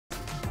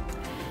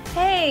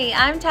Hey,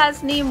 I'm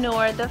Tasneem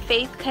Noor, the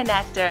Faith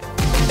Connector.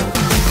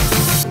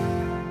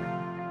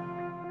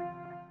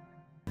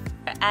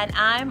 And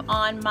I'm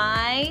on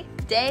my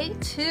day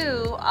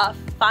 2 of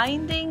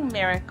finding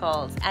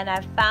miracles, and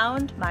I've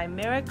found my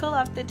miracle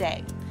of the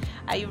day.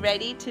 Are you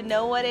ready to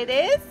know what it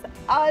is?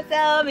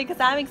 Awesome, because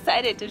I'm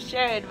excited to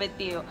share it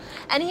with you.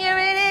 And here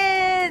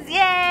it is!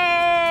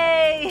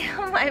 Yay!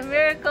 My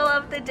miracle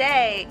of the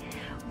day.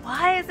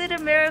 Why is it a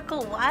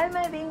miracle? Why am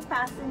I being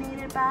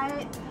fascinated by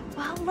it?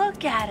 Well,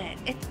 look at it.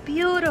 It's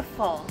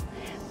beautiful.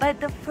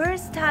 But the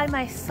first time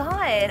I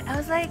saw it, I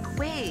was like,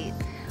 wait,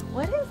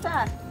 what is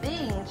that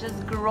thing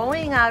just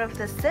growing out of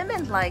the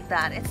cement like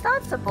that? It's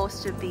not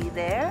supposed to be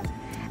there.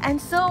 And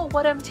so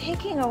what I'm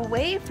taking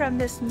away from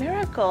this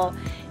miracle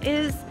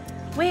is,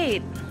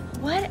 wait,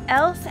 what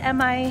else am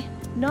I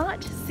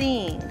not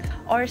seeing?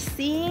 Or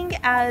seeing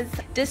as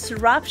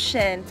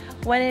disruption,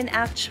 when in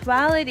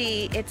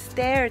actuality it's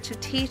there to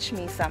teach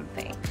me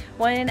something.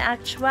 When in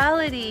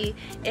actuality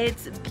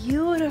it's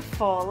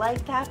beautiful,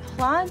 like that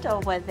plant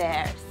over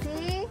there.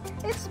 See?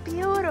 It's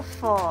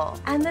beautiful.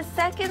 And the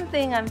second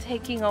thing I'm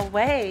taking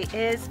away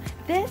is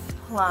this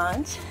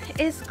plant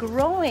is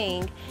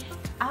growing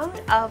out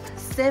of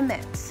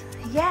cement.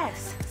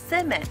 Yes,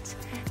 cement.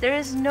 There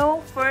is no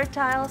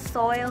fertile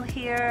soil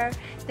here.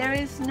 There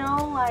is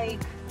no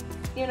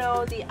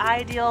the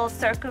ideal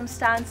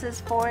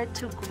circumstances for it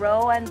to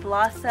grow and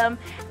blossom,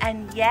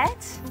 and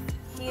yet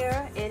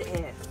here it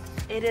is.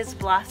 It is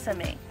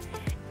blossoming.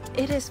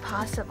 It is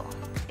possible.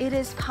 It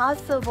is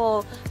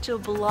possible to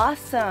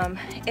blossom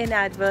in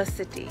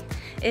adversity.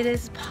 It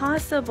is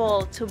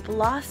possible to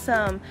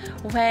blossom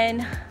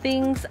when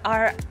things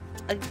are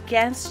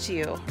against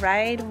you,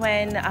 right?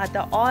 When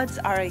the odds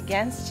are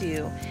against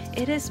you.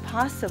 It is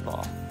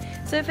possible.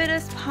 So if it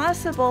is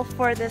possible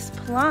for this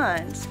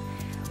plant,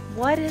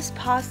 what is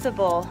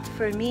possible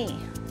for me?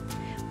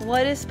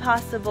 What is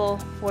possible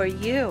for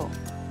you?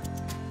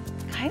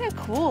 Kind of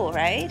cool,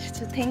 right?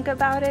 To think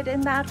about it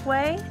in that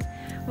way.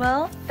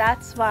 Well,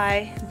 that's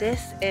why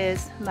this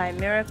is my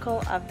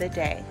miracle of the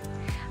day.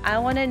 I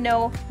want to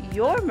know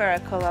your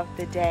miracle of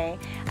the day,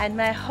 and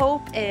my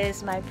hope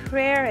is, my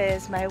prayer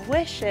is, my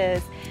wish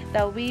is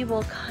that we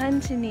will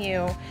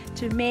continue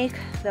to make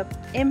the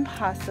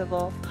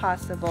impossible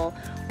possible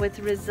with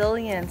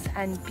resilience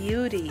and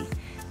beauty,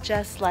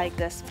 just like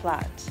this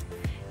plant.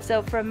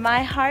 So from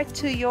my heart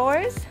to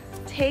yours,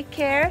 take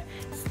care,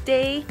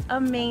 stay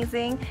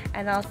amazing,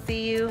 and I'll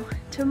see you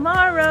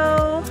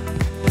tomorrow.